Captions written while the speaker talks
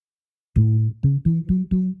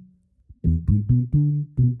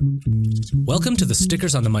Welcome to the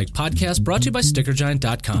Stickers on the Mic podcast, brought to you by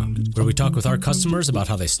StickerGiant.com, where we talk with our customers about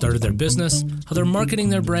how they started their business, how they're marketing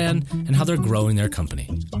their brand, and how they're growing their company.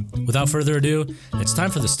 Without further ado, it's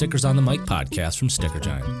time for the Stickers on the Mic podcast from Sticker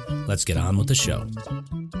Giant. Let's get on with the show.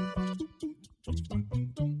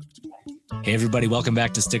 Hey everybody, welcome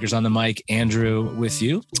back to Stickers on the Mic. Andrew with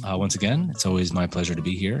you. Once again, it's always my pleasure to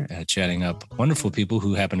be here chatting up wonderful people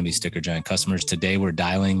who happen to be Sticker Giant customers. Today we're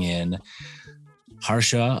dialing in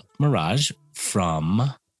Harsha Miraj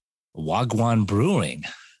from Wagwan Brewing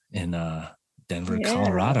in Denver,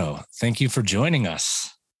 Colorado. Thank you for joining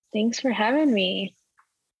us. Thanks for having me.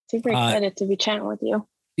 Super excited to be chatting with you.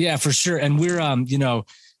 Yeah, for sure. And we're,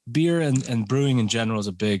 beer and brewing in general is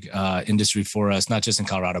a big industry for us, not just in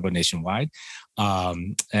Colorado, but nationwide.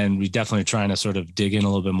 And we definitely trying to sort of dig in a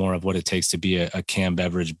little bit more of what it takes to be a canned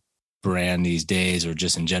beverage brand these days, or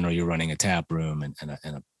just in general, you're running a tap room and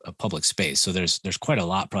a public space. So there's quite a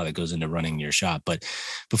lot probably that goes into running your shop. But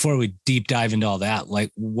before we deep dive into all that,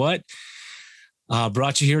 like what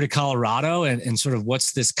brought you here to Colorado and sort of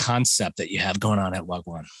what's this concept that you have going on at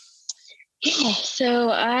Wagwan? Yeah, so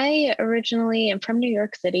I originally am from New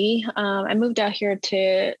York City. I moved out here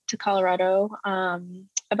to Colorado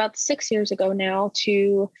about 6 years ago now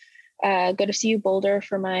to go to CU Boulder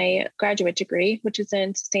for my graduate degree, which is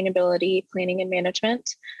in sustainability planning and management.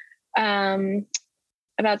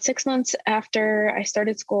 About 6 months after I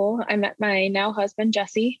started school, I met my now husband,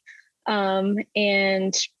 Jesse,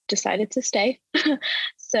 and decided to stay.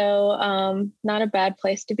 So not a bad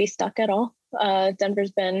place to be stuck at all.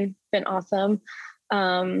 Denver's been awesome.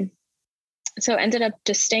 So ended up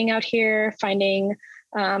just staying out here, finding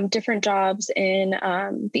different jobs in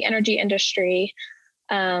the energy industry.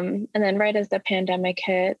 And then right as the pandemic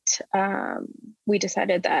hit, we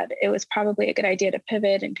decided that it was probably a good idea to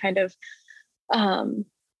pivot and kind of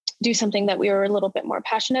do something that we were a little bit more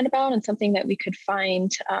passionate about and something that we could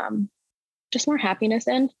find just more happiness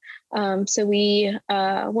in. So we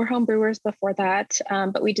were home brewers before that,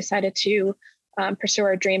 but we decided to pursue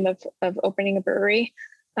our dream of opening a brewery.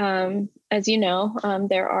 As you know,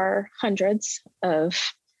 there are hundreds of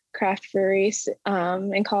craft breweries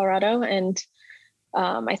in Colorado, and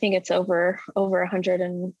I think it's over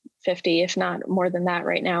 150, if not more than that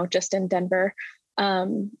right now, just in Denver.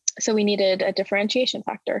 So we needed a differentiation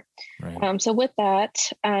factor. Right. So with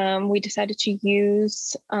that, we decided to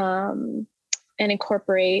use and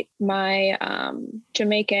incorporate my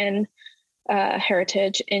Jamaican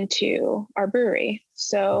heritage into our brewery.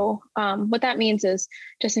 So what that means is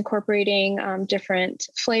just incorporating different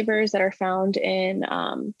flavors that are found in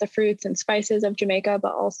the fruits and spices of Jamaica,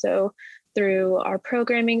 but also through our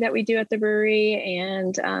programming that we do at the brewery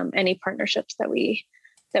and any partnerships that we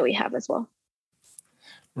have as well.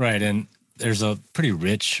 Right. And there's a pretty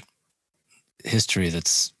rich history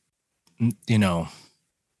that's,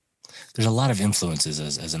 there's a lot of influences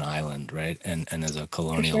as an island, right? And as a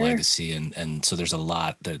colonial legacy. And so there's a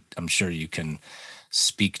lot that I'm sure you can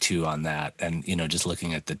speak to on that. And, just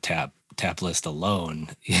looking at the tap list alone,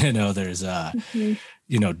 there's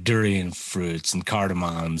durian fruits and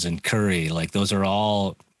cardamoms and curry, like those are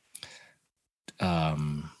all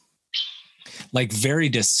like very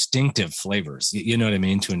distinctive flavors, you know what I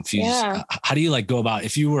mean? To infuse. Yeah. How do you go about,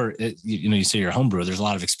 if you were, you say you're a home brewer, there's a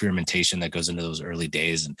lot of experimentation that goes into those early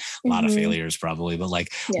days and a lot of failures probably, but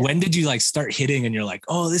when did you start hitting and you're like,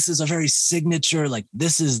 oh, this is a very signature,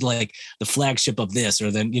 this is the flagship of this,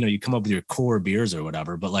 or then, you come up with your core beers or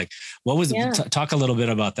whatever, but what was talk a little bit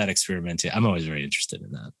about that experimentation. I'm always very interested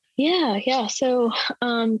in that. Yeah. So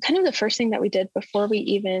kind of the first thing that we did before we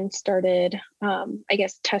even started,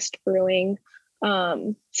 test brewing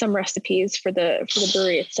some recipes for the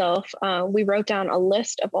brewery itself, we wrote down a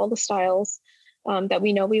list of all the styles that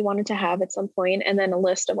we know we wanted to have at some point, and then a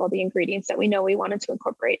list of all the ingredients that we know we wanted to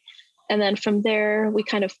incorporate. And then from there, we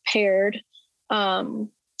kind of paired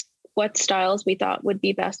what styles we thought would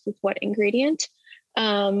be best with what ingredient.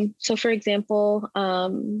 So for example,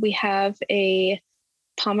 we have a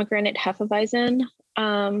pomegranate Hefeweizen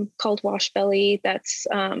called Wash Belly that's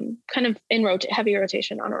kind of in heavy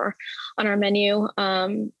rotation on our menu.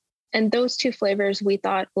 And those two flavors we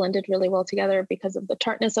thought blended really well together because of the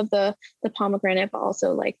tartness of the pomegranate, but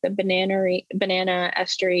also the banana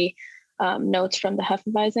estery notes from the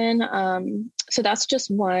Hefeweizen. So that's just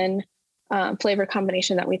one flavor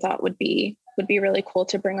combination that we thought would be really cool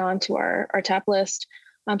to bring on to our tap list.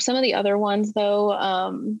 Some of the other ones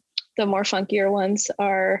though, the more funkier ones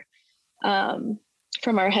are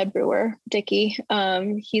from our head brewer, Dickie.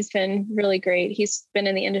 He's been really great. He's been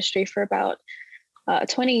in the industry for about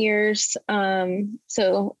 20 years.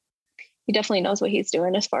 So he definitely knows what he's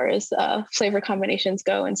doing as far as flavor combinations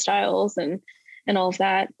go and styles and all of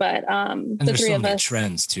that. But and the there's three so of many us,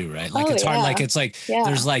 trends too, right? Like oh it's hard. yeah, Like it's like yeah,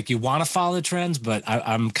 there's like you want to follow the trends, but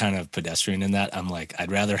I'm kind of pedestrian in that. I'm like,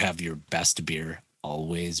 I'd rather have your best beer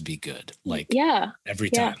always be good, like yeah, every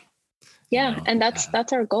yeah, time. yeah. And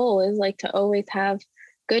that's our goal, is like to always have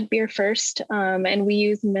good beer first. And we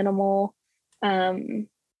use um,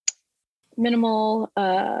 minimal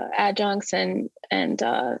adjuncts and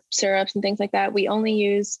syrups and things like that. We only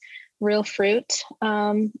use real fruit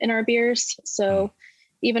in our beers. So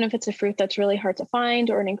even if it's a fruit that's really hard to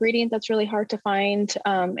find, or an ingredient that's really hard to find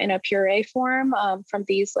in a puree form from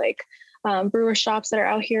these like brewer shops that are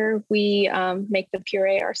out here, we make the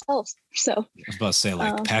puree ourselves. So I was about to say,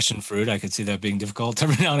 like passion fruit, I could see that being difficult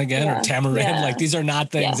every now and again, yeah, or tamarind. yeah, Like these are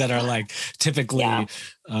not things that are like typically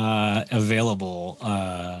available.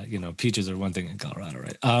 Peaches are one thing in Colorado,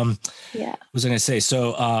 right? Yeah. What was I going to say?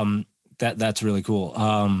 So that's really cool.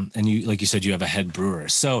 And you, like you said, you have a head brewer,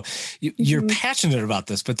 so you're passionate about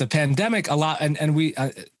this. But the pandemic, a lot, and we.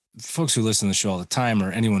 Folks who listen to the show all the time,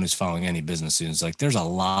 or anyone who's following any business students, like there's a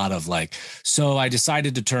lot of like, so I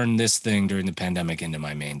decided to turn this thing during the pandemic into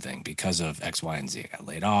my main thing because of X, Y, and Z. I got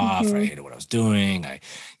laid off. I hated what I was doing. You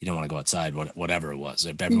didn't want to go outside, whatever it was.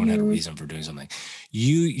 Everyone had a reason for doing something.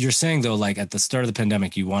 You're saying though, like at the start of the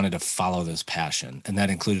pandemic, you wanted to follow this passion, and that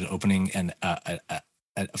included opening a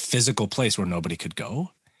physical place where nobody could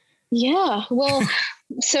go. Yeah. Well,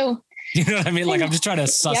 so you know what I mean? Like, I'm just trying to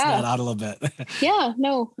suss that out a little bit. Yeah,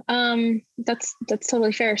 no, that's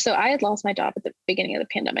totally fair. So I had lost my job at the beginning of the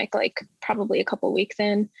pandemic, like probably a couple of weeks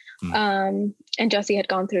in. And Jesse had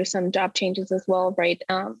gone through some job changes as well, right?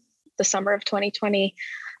 The summer of 2020.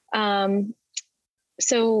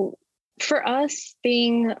 So for us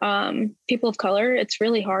being people of color, it's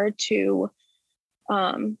really hard to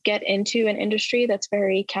get into an industry that's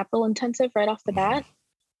very capital intensive right off the bat.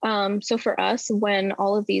 So for us, when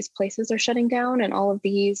all of these places are shutting down and all of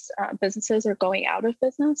these businesses are going out of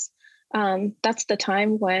business, that's the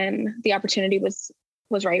time when the opportunity was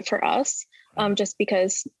right for us, just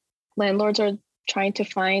because landlords are trying to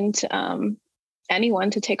find anyone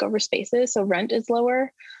to take over spaces. So rent is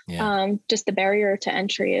lower. Yeah. Just the barrier to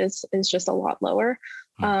entry is just a lot lower.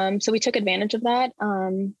 So we took advantage of that,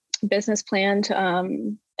 business planned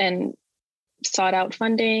and sought out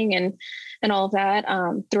funding and all of that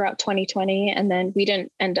throughout 2020. And then we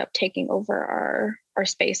didn't end up taking over our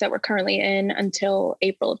space that we're currently in until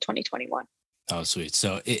April of 2021. Oh, sweet.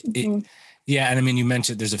 So yeah. And I mean, you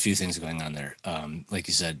mentioned there's a few things going on there. Like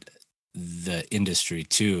you said, the industry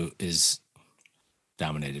too is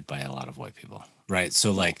dominated by a lot of white people, right?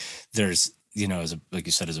 So like there's, like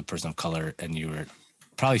you said, as a person of color, and you were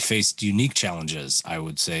probably faced unique challenges. I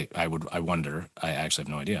would say, I wonder, I actually have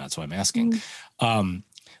no idea. That's why I'm asking.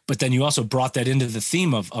 But then you also brought that into the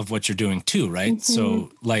theme of what you're doing too, right?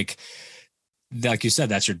 So like you said,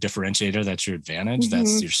 that's your differentiator, that's your advantage,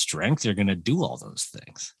 that's your strength. You're going to do all those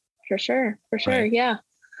things. For sure. Right? Yeah.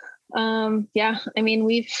 I mean,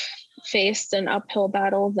 we've faced an uphill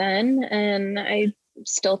battle then, and I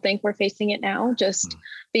still think we're facing it now, just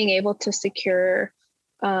being able to secure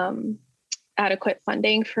adequate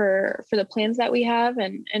funding for the plans that we have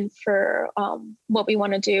and for what we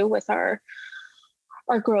want to do with our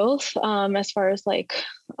growth, as far as like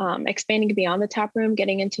expanding beyond the tap room,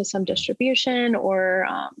 getting into some distribution, or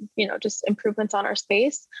just improvements on our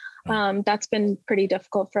space. That's been pretty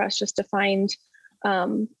difficult for us, just to find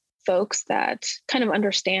folks that kind of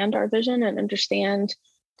understand our vision and understand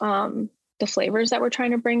the flavors that we're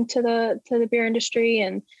trying to bring to the beer industry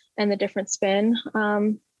and the different spin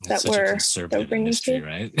that we're bringing industry, to,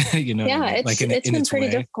 right? It's like it's been pretty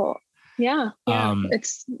difficult. Yeah.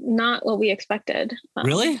 It's not what we expected.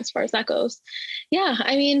 Really? As far as that goes. Yeah.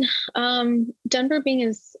 I mean, Denver being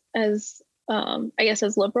as I guess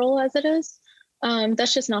as liberal as it is,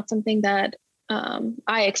 that's just not something that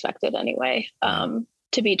I expected anyway,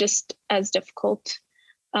 to be just as difficult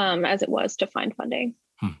as it was to find funding.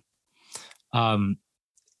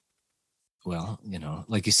 Well,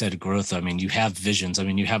 like you said, growth. I mean, you have visions. I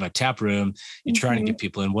mean, you have a tap room. You're trying to get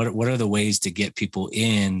people in. What are the ways to get people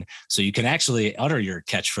in so you can actually utter your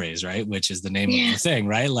catchphrase, right? Which is the name of the thing,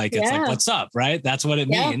 right? Like it's like, what's up, right? That's what it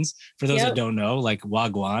means. For those that don't know, like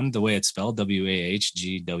Wagwan, the way it's spelled,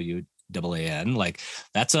 WAHGWAN, like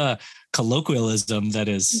that's a colloquialism that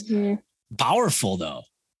is powerful, though.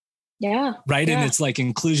 Yeah. Right. Yeah. And it's like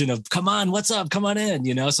inclusion of, come on, what's up? Come on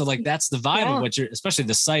in, So like, that's the vibe of what especially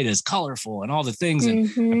the site is colorful and all the things. And,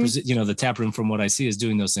 the tap room, from what I see, is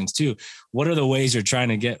doing those things too. What are the ways you're trying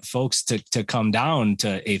to get folks to come down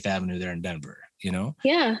to 8th Avenue there in Denver? you know?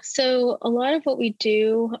 Yeah. So a lot of what we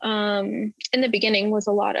do in the beginning was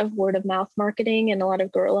a lot of word of mouth marketing and a lot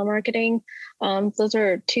of guerrilla marketing. Those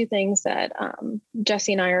are two things that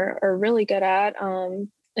Jesse and I are really good at.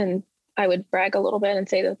 And I would brag a little bit and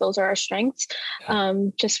say that those are our strengths.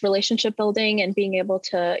 Just relationship building and being able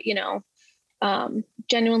to,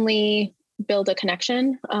 genuinely build a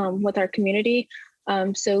connection with our community.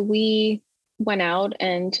 So we went out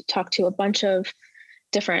and talked to a bunch of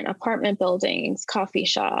different apartment buildings, coffee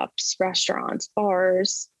shops, restaurants,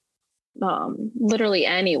 bars, literally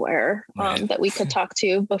anywhere that we could talk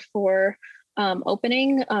to before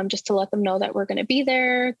opening, just to let them know that we're going to be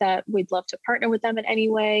there, that we'd love to partner with them in any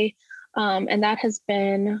way. And that has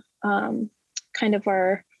been kind of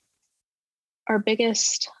our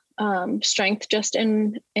biggest strength just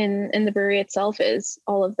in the brewery itself, is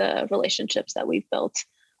all of the relationships that we've built.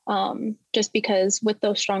 Just because with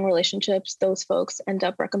those strong relationships, those folks end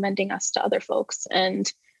up recommending us to other folks,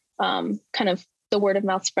 and kind of the word of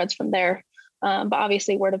mouth spreads from there. But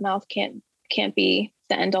obviously word of mouth can't be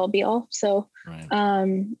the end all be all. So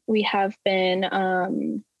we have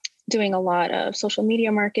been doing a lot of social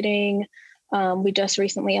media marketing. We just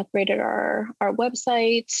recently upgraded our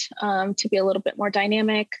website to be a little bit more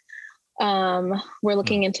dynamic. We're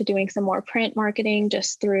looking into doing some more print marketing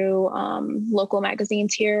just through local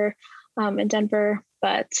magazines here in Denver,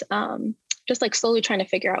 but just like slowly trying to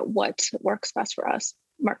figure out what works best for us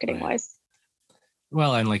marketing wise.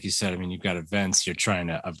 Well, and like you said, I mean, you've got events, you're trying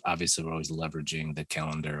to, obviously we're always leveraging the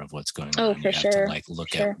calendar of what's going on. For you sure. have to like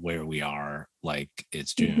look at where we are, like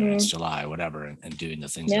it's June, it's July, whatever, and doing the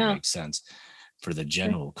things that make sense for the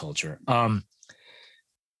general culture. What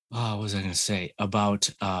was I going to say about,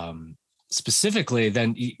 specifically,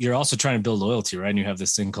 then you're also trying to build loyalty, right? And you have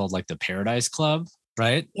this thing called like the Paradise Club,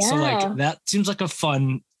 right? Yeah. So like that seems like a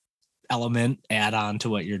fun element add on to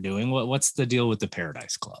what you're doing. What's the deal with the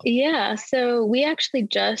Paradise Club? Yeah. So we actually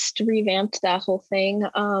just revamped that whole thing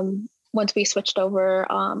once we switched over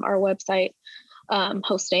our website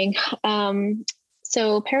hosting.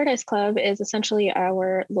 So Paradise Club is essentially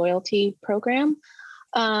our loyalty program.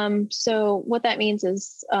 So what that means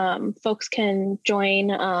is folks can join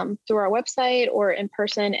through our website or in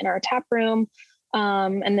person in our tap room,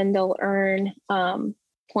 and then they'll earn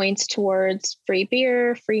points towards free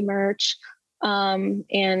beer, free merch,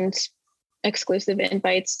 and exclusive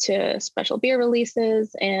invites to special beer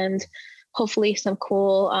releases, and hopefully some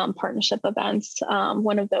cool partnership events.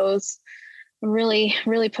 One of those I'm really,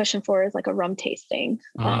 really pushing for is like a rum tasting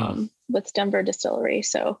with Denver Distillery.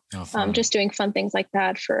 So just doing fun things like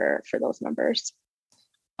that for those members.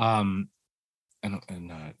 That'll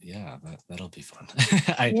be fun.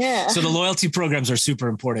 So the loyalty programs are super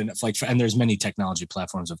important. And there's many technology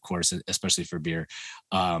platforms, of course, especially for beer,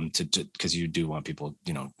 because you do want people,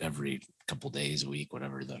 every couple days, a week,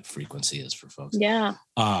 whatever the frequency is for folks. Yeah.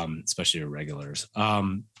 Especially your regulars.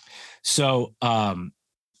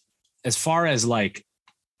 As far as like,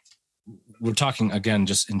 we're talking again,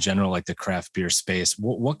 just in general, like the craft beer space,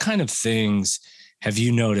 what kind of things have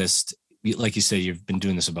you noticed? Like you say, you've been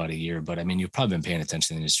doing this about a year, but I mean, you've probably been paying attention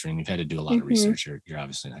to the industry and you've had to do a lot of research. You're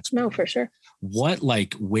obviously an expert. No, for sure. What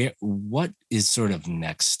is sort of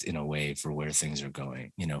next in a way for where things are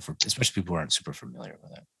going, for especially people who aren't super familiar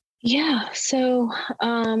with it? Yeah. So,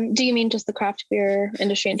 do you mean just the craft beer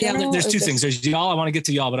industry in general? Yeah, there's two things. There's y'all. I want to get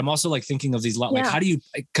to y'all, but I'm also like thinking of these, like, how do you,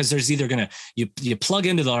 because there's either you plug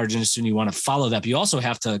into the large industry and you want to follow that, but you also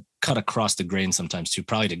have to cut across the grain sometimes too,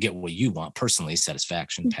 probably to get what you want personally,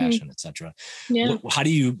 satisfaction, passion, etc. Yeah. How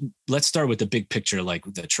do you, let's start with the big picture, like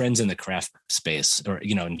the trends in the craft space or,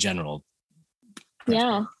 in general.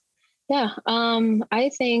 Yeah.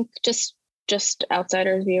 I think just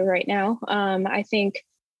outsider's view right now. I think,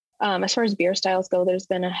 as far as beer styles go, there's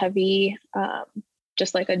been a heavy,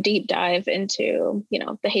 just like a deep dive into,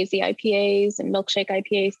 the hazy IPAs and milkshake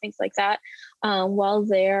IPAs, things like that. While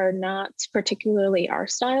they are not particularly our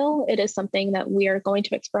style, it is something that we are going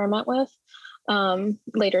to experiment with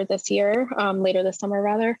later this summer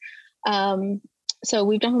rather. So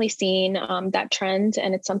we've definitely seen that trend,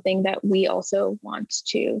 and it's something that we also want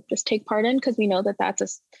to just take part in, because we know that that's a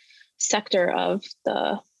sector of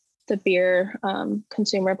the beer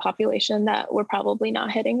consumer population that we're probably not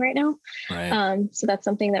hitting right now. Right. So that's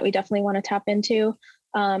something that we definitely want to tap into.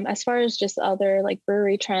 As far as just other like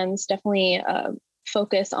brewery trends, definitely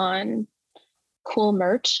focus on cool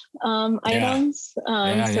merch items.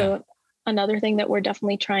 So another thing that we're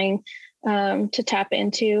definitely trying to tap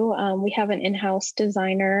into, we have an in-house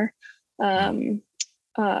designer on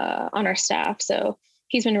our staff. So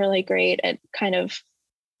he's been really great at kind of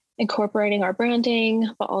incorporating our branding,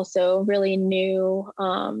 but also really new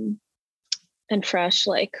and fresh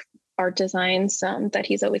like art designs that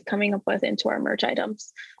he's always coming up with into our merch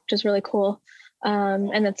items, which is really cool.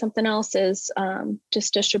 And then something else is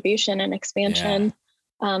just distribution and expansion.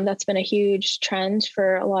 That's been a huge trend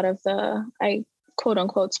for a lot of the, quote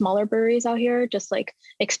unquote, smaller breweries out here, just like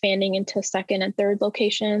expanding into second and third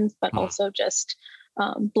locations, but also just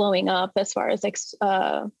blowing up as far as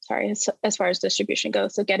as far as distribution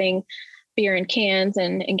goes. So getting beer in cans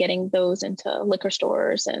and getting those into liquor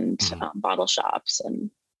stores and bottle shops and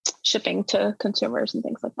shipping to consumers and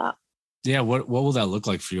things like that. Yeah. What will that look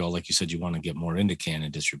like for you all? Like you said, you want to get more into can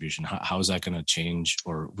and distribution. How is that going to change,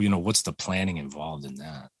 or, what's the planning involved in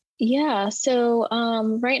that? Yeah. So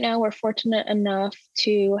right now we're fortunate enough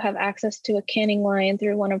to have access to a canning line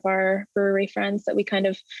through one of our brewery friends that we kind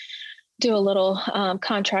of do a little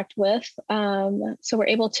contract with. So we're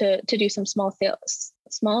able to do some small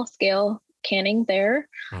scale canning there,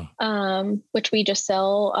 which we just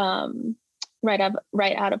sell right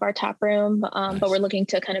out of our tap room. Nice. But we're looking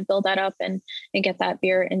to kind of build that up and get that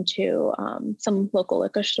beer into some local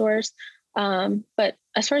liquor stores. But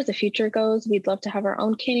as far as the future goes, we'd love to have our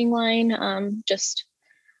own canning line, just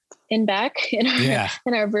in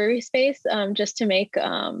our brewery space, just to make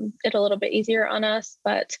it a little bit easier on us,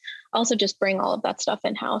 but also just bring all of that stuff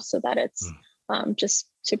in house so that it's just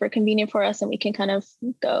super convenient for us and we can kind of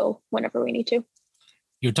go whenever we need to.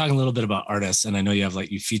 You're talking a little bit about artists, and I know you have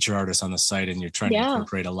you feature artists on the site, and you're trying to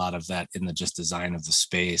incorporate a lot of that in the just design of the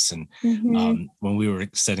space. And when we were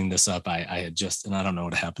setting this up, I had just, and I don't know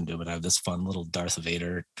what happened to it, but I have this fun little Darth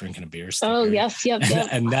Vader drinking a beer sticker. Oh yes, yep.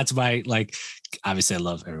 And that's why, obviously I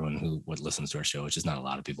love everyone who listens to our show, which is not a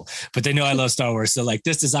lot of people, but they know I love Star Wars. So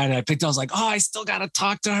this design I picked, I was like, oh, I still got to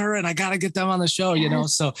talk to her and I got to get them on the show,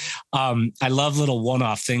 So I love little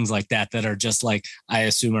one-off things like that are just I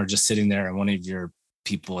assume are just sitting there and one of your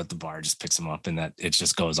people at the bar just picks them up and that it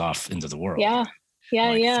just goes off into the world. Yeah.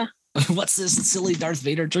 What's this silly Darth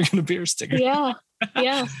Vader drinking a beer sticker? Yeah.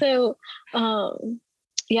 So,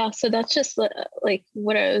 so that's just what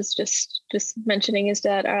I was just mentioning is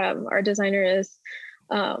that our designer is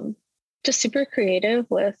just super creative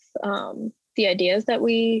with the ideas that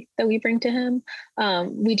we bring to him.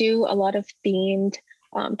 We do a lot of themed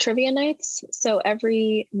trivia nights. So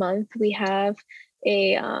every month we have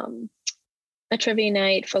a trivia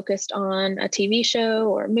night focused on a TV show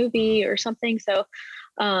or a movie or something. So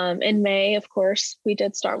in May, of course, we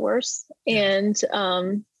did Star Wars and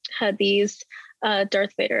had these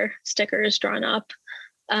Darth Vader stickers drawn up.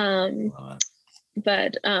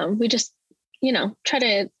 But we just,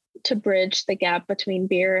 try to bridge the gap between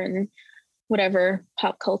beer and whatever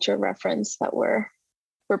pop culture reference that we're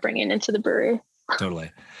bringing into the brewery.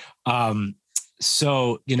 Totally.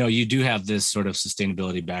 So, you do have this sort of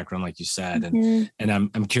sustainability background, like you said, and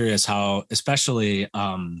I'm curious how, especially,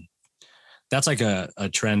 that's a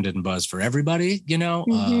trend and buzz for everybody,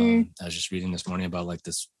 I was just reading this morning about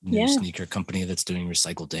this new sneaker company that's doing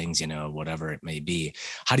recycled things, whatever it may be.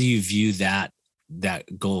 How do you view that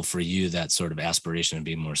goal for you, that sort of aspiration of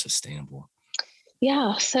being more sustainable?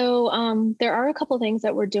 Yeah. So, there are a couple of things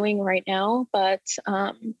that we're doing right now, but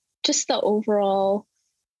just the overall,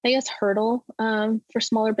 I guess, hurdle for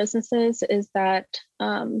smaller businesses is that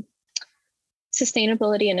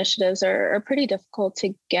sustainability initiatives are pretty difficult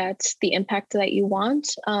to get the impact that you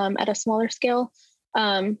want at a smaller scale.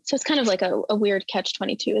 So it's kind of like a weird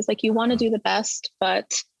catch-22. Is you want to do the best,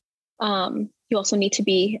 but you also need to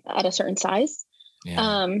be at a certain size.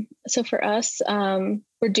 Yeah. So for us,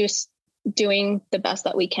 we're just doing the best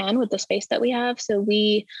that we can with the space that we have. So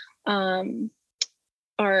we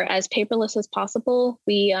are as paperless as possible.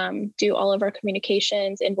 We do all of our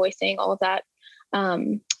communications, invoicing, all of that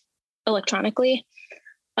electronically.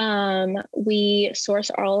 We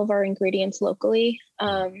source all of our ingredients locally.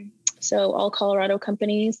 So all Colorado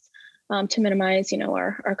companies to minimize,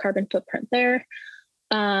 our carbon footprint there.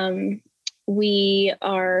 We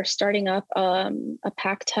are starting up a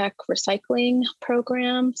PackTech recycling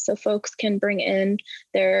program, so folks can bring in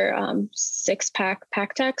their 6-pack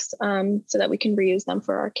PackTechs so that we can reuse them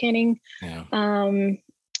for our canning. Yeah.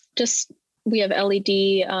 We have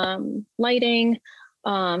LED lighting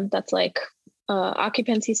that's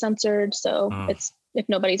occupancy censored, so it's if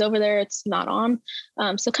nobody's over there, it's not on.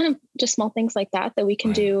 So kind of just small things like that we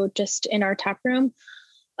can do just in our tap room.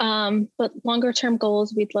 But longer term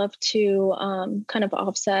goals, we'd love to kind of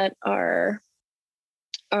offset our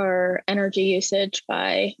energy usage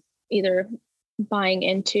by either buying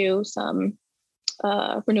into some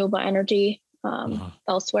renewable energy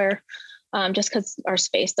elsewhere, just because our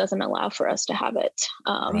space doesn't allow for us to have it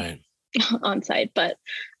on site. But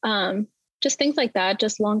just things like that,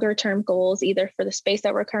 just longer term goals, either for the space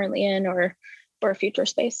that we're currently in or a future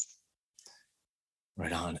space.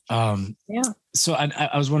 Right on. Yeah. So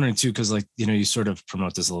I was wondering too, because like, you sort of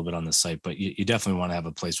promote this a little bit on the site, but you definitely want to have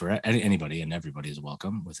a place where anybody and everybody is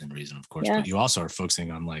welcome within reason, of course. Yeah. But you also are focusing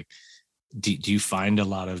on like, do you find a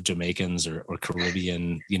lot of Jamaicans or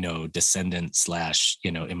Caribbean, descendants /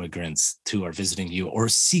 immigrants who are visiting you or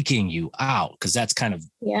seeking you out? Because that's kind of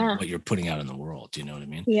what you're putting out in the world. Do you know what I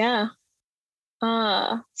mean? Yeah.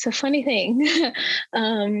 So funny thing.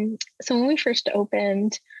 So when we first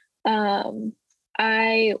opened,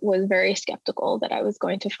 I was very skeptical that I was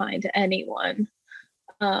going to find anyone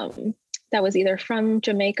that was either from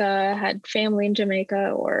Jamaica, had family in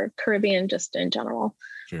Jamaica, or Caribbean just in general.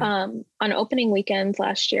 Sure. On opening weekends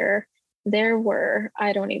last year, there were,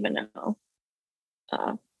 I don't even know,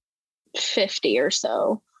 50 or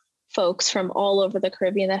so folks from all over the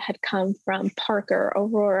Caribbean that had come from Parker,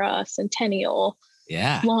 Aurora, Centennial,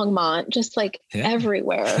 Longmont, just like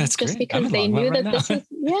everywhere. That's just great. Because they knew that this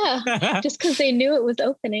was, just because they knew it was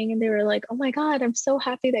opening, and they were like, oh my God, I'm so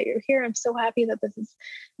happy that you're here. I'm so happy that this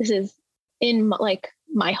is in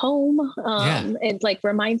my home. It like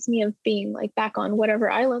reminds me of being like back on whatever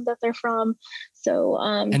island that they're from. So,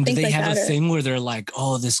 and do they have a thing where they're like,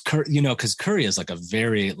 oh, this curry, because curry is like a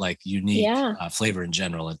very like unique flavor in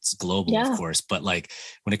general. It's global, of course, but like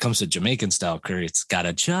when it comes to Jamaican style curry, it's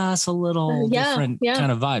got just a little different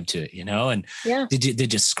kind of vibe to it, And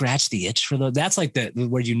did you scratch the itch for those? That's like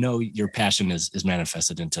where your passion is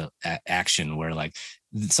manifested into action, where like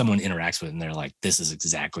someone interacts with it and they're like, this is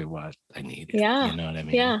exactly what I need. Yeah. You know what I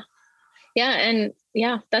mean? Yeah. Yeah. And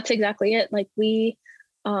that's exactly it. Like we,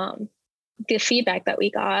 the feedback that we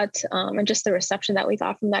got, and just the reception that we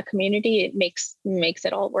got from that community, it makes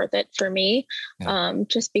it all worth it for me.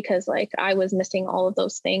 Just because like I was missing all of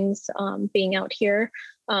those things, being out here,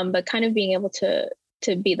 but kind of being able to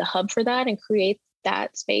be the hub for that and create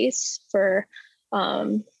that space for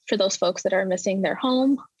those folks that are missing their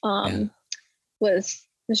home, was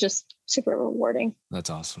just super rewarding. That's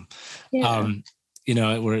awesome. Yeah.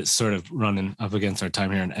 We're sort of running up against our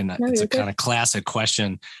time here, and it's a kind of classic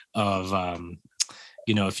question of,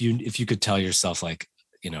 if you could tell yourself like,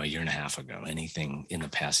 a year and a half ago, anything in the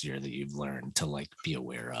past year that you've learned to like be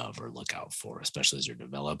aware of or look out for, especially as you're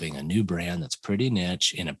developing a new brand that's pretty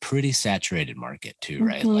niche in a pretty saturated market too,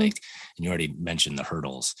 right? Like, and you already mentioned the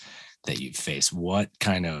hurdles that you face. What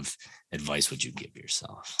kind of advice would you give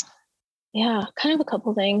yourself? Yeah, kind of a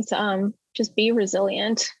couple things. Just be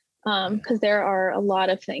resilient, because there are a lot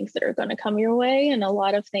of things that are going to come your way, and a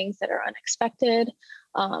lot of things that are unexpected.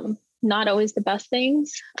 Not always the best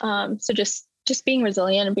things. So just being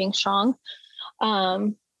resilient and being strong.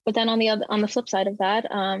 But then on the flip side of that,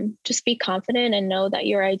 just be confident and know that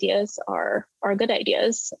your ideas are good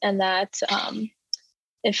ideas, and that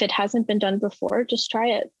if it hasn't been done before, just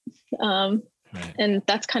try it. And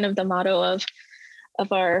that's kind of the motto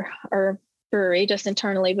of our brewery, just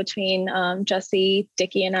internally between Jesse,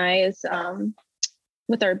 Dickie, and I, is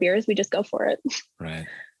with our beers, we just go for it. Right.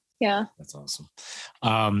 Yeah. That's awesome.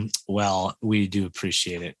 Well, we do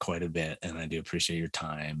appreciate it quite a bit, and I do appreciate your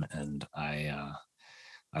time, and I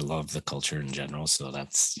love the culture in general. So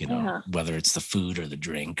that's, whether it's the food or the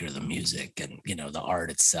drink or the music and, the art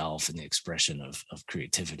itself and the expression of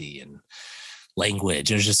creativity and language.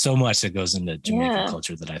 There's just so much that goes into Jamaican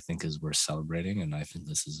culture that I think is worth celebrating. And I think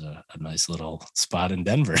this is a nice little spot in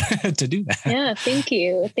Denver to do that. Yeah. Thank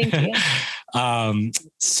you. Thank you.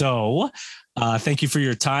 Thank you for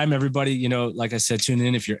your time, everybody. Like I said, tune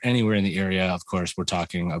in if you're anywhere in the area. Of course, we're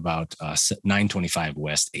talking about 925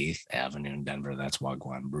 West 8th Avenue in Denver. That's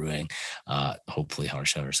Wagwan Brewing. Hopefully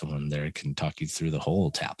Harsha or someone there can talk you through the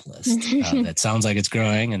whole tap list. That sounds like it's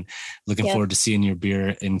growing, and looking forward to seeing your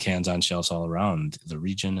beer in cans on shelves all around the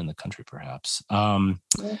region and the country, perhaps.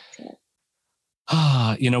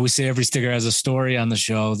 We say every sticker has a story on the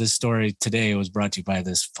show. This story today was brought to you by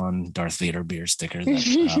this fun Darth Vader beer sticker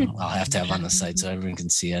that I'll have to have on the site so everyone can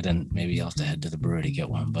see it, and maybe you'll have to head to the brewery to get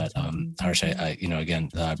one. But Harsh, I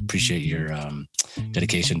appreciate your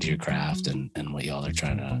dedication to your craft and what y'all are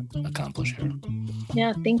trying to accomplish here.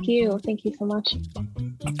 Yeah, thank you. Thank you so much.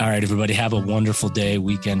 All right, everybody, have a wonderful day,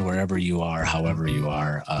 weekend, wherever you are, however you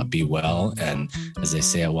are. Be well. And as they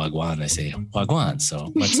say at Wagwan, they say Wagwan. So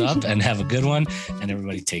what's up, and have a good one. And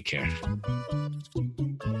everybody take care.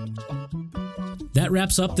 That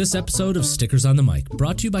wraps up this episode of Stickers on the Mic,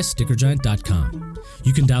 brought to you by StickerGiant.com.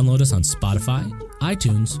 You can download us on Spotify,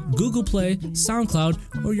 iTunes, Google Play,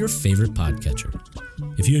 SoundCloud, or your favorite podcatcher.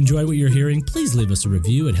 If you enjoy what you're hearing, please leave us a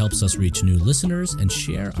review. It helps us reach new listeners and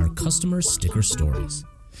share our customers' sticker stories.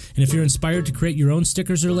 And if you're inspired to create your own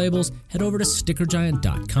stickers or labels, head over to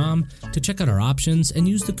stickergiant.com to check out our options and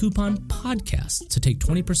use the coupon PODCAST to take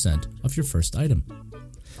 20% off your first item.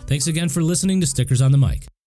 Thanks again for listening to Stickers on the Mic.